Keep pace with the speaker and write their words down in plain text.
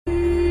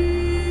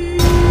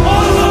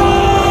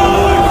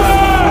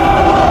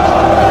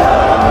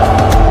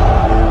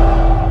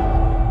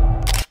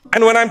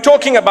when I'm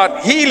talking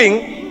about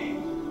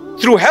healing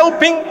through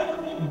helping,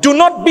 do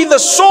not be the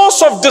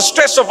source of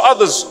distress of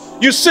others.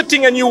 You're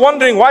sitting and you're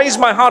wondering, why is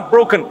my heart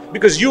broken?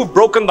 Because you've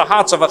broken the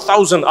hearts of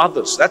 1,000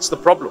 others. That's the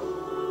problem.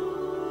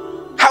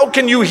 How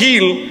can you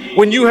heal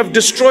when you have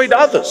destroyed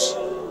others?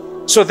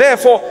 So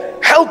therefore,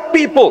 help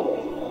people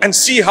and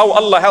see how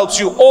Allah helps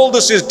you. All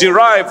this is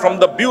derived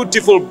from the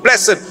beautiful,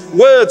 blessed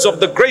words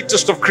of the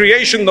greatest of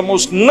creation, the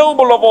most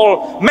noble of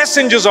all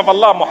messengers of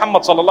Allah,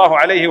 Muhammad sallallahu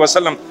alayhi wa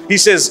sallam. He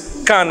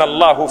says, كَانَ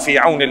اللَّهُ فِي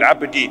عَوْنِ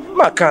الْعَبْدِ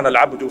مَا كَانَ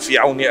الْعَبْدُ فِي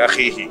عَوْنِ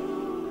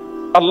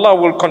أَخِيهِ. Allah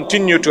will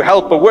continue to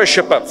help a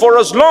worshipper for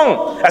as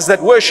long as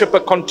that worshipper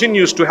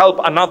continues to help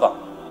another.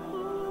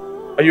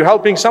 Are you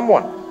helping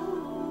someone?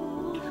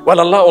 Well,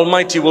 Allah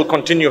Almighty will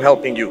continue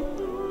helping you.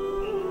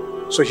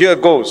 So here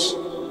goes.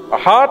 A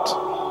heart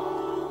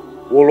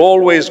will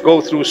always go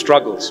through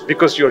struggles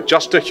because you're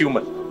just a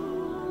human.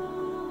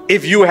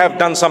 If you have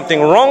done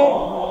something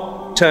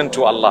wrong, turn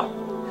to Allah.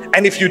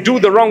 And if you do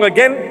the wrong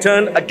again,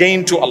 turn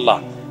again to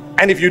Allah.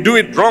 And if you do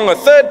it wrong a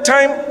third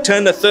time,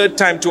 turn a third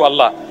time to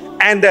Allah.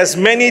 And as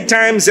many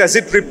times as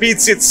it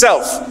repeats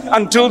itself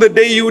until the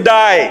day you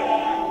die,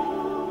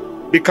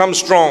 become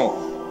strong.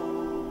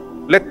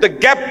 Let the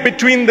gap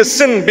between the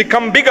sin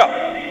become bigger.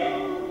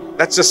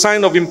 That's a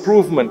sign of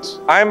improvement.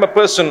 I am a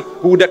person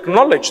who would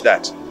acknowledge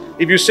that.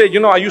 If you say, you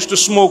know, I used to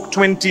smoke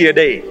 20 a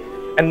day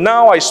and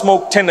now I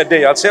smoke 10 a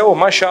day, I'll say, oh,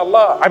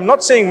 mashallah. I'm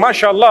not saying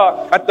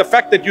mashallah at the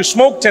fact that you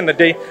smoke 10 a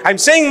day. I'm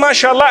saying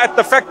mashallah at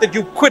the fact that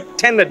you quit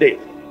 10 a day.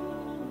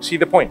 See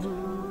the point?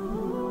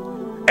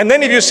 And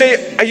then if you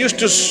say, I used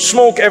to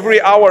smoke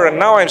every hour and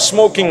now I'm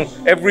smoking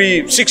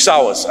every 6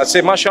 hours, I'd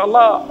say,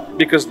 mashallah,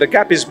 because the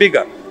gap is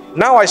bigger.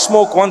 Now I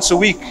smoke once a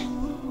week.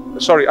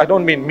 Sorry, I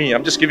don't mean me.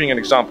 I'm just giving an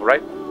example,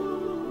 right?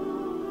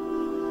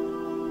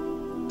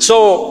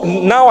 So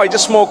now I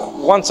just smoke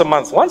once a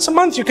month. Once a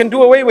month you can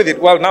do away with it.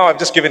 Well, now I've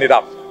just given it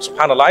up.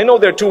 SubhanAllah. I know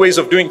there are two ways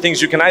of doing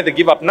things. You can either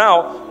give up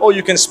now or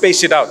you can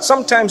space it out.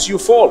 Sometimes you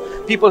fall.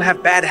 People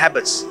have bad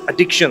habits,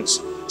 addictions.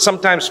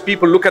 Sometimes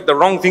people look at the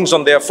wrong things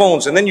on their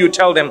phones and then you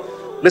tell them,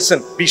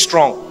 listen, be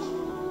strong.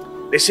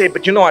 They say,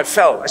 but you know, I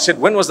fell. I said,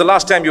 when was the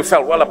last time you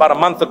fell? Well, about a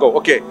month ago.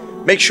 Okay,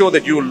 make sure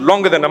that you're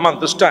longer than a month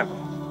this time.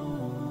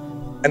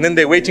 And then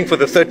they're waiting for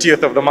the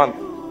 30th of the month.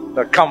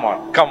 No, come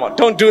on,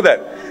 don't do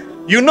that.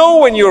 You know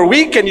when you're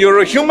weak and you're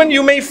a human,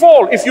 you may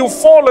fall. If you've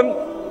fallen,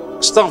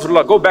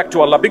 astaghfirullah, go back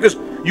to Allah because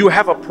you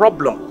have a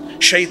problem.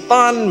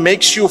 Shaitan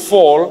makes you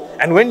fall,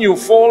 and when you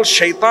fall,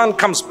 shaitan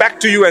comes back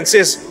to you and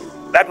says,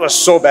 that was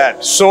so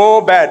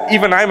bad,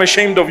 even I'm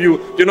ashamed of you.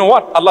 You know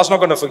what? Allah's not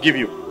going to forgive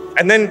you.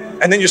 And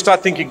then you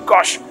start thinking,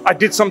 gosh, I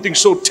did something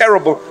so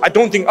terrible. I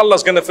don't think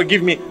Allah's going to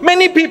forgive me.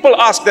 Many people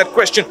ask that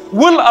question.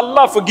 Will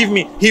Allah forgive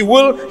me? He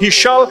will, He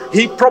shall,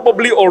 He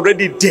probably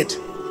already did.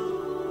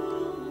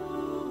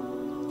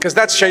 Because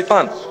that's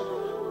shaitan.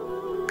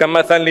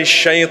 كَمَثَلِ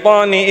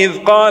الشَّيْطَانِ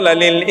إِذْ قَالَ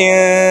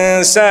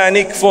لِلْإِنسَانِ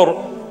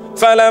اكْفُرْ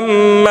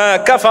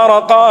فَلَمَّا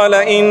كَفَرَ قَالَ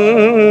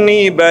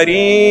إِنِّي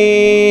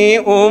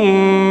بَرِيءٌ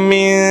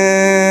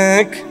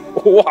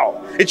مِّنكَ. Wow,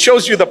 it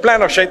shows you the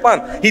plan of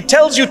shaitan. He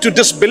tells you to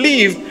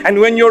disbelieve, and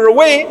when you're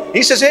away,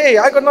 he says, hey,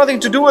 I got nothing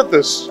to do with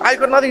this. I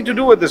got nothing to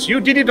do with this. You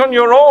did it on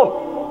your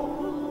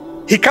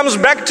own. He comes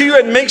back to you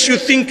and makes you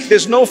think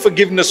there's no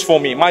forgiveness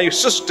for me. My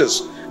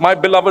sisters, my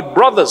beloved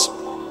brothers,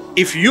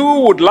 if you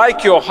would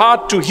like your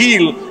heart to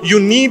heal, you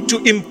need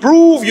to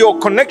improve your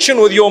connection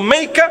with your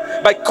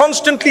Maker by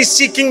constantly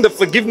seeking the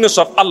forgiveness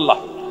of Allah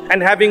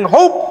and having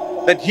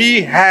hope that He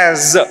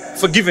has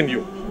forgiven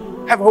you.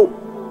 Have hope.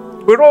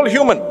 We're all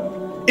human.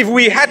 If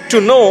we had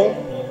to know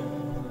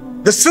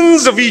the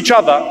sins of each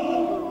other,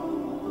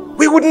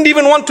 we wouldn't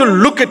even want to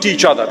look at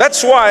each other.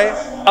 That's why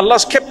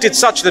Allah's kept it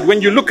such that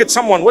when you look at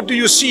someone, what do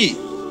you see?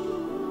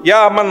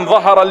 Ya man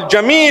dhahara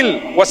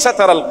al-jamil wa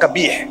satara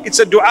al-qabih. It's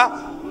a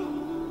dua.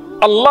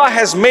 Allah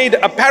has made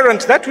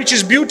apparent that which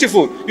is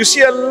beautiful. You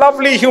see a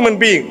lovely human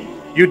being.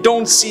 You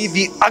don't see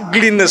the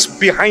ugliness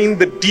behind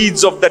the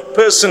deeds of that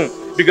person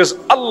because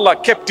Allah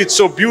kept it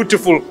so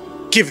beautiful.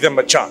 Give them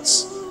a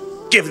chance.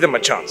 Give them a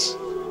chance.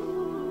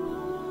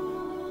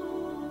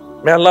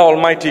 May Allah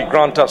Almighty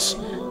grant us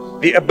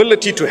the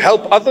ability to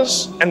help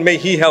others, and may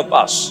He help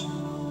us.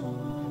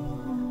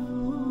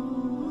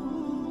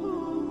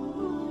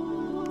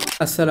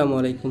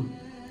 Assalamu alaikum.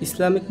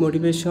 Islamic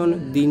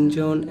Motivation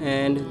Dinjon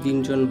and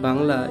Dinjon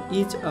Bangla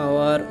is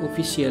our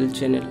official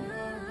channel.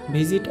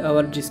 Visit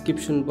our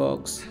description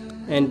box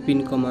and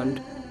pin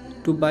command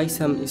to buy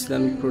some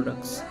Islamic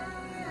products.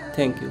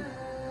 Thank you.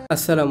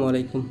 Assalamu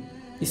alaikum.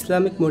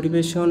 Islamic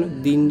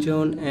Motivation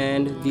Dinjon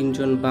and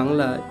Dinjon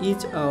Bangla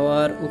is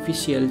our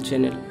official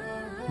channel.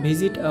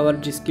 Visit our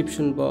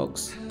description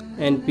box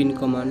and pin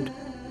command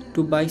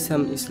to buy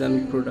some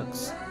Islamic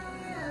products.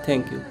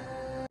 Thank you.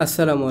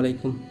 Assalamu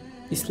alaikum.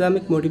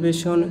 Islamic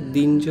Motivation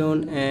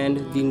Dinjon and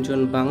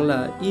Dinjon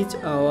Bangla is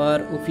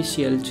our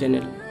official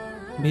channel.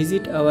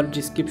 Visit our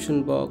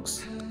description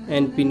box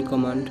and pin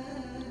command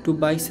to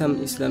buy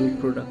some Islamic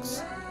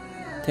products.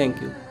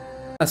 Thank you.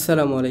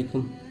 Assalamu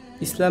alaikum.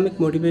 Islamic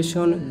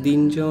Motivation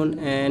Dinjon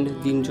and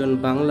Dinjon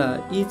Bangla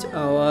is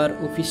our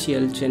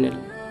official channel.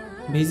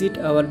 Visit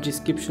our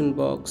description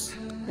box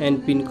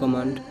and pin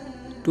command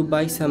to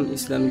buy some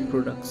Islamic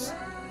products.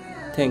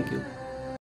 Thank you.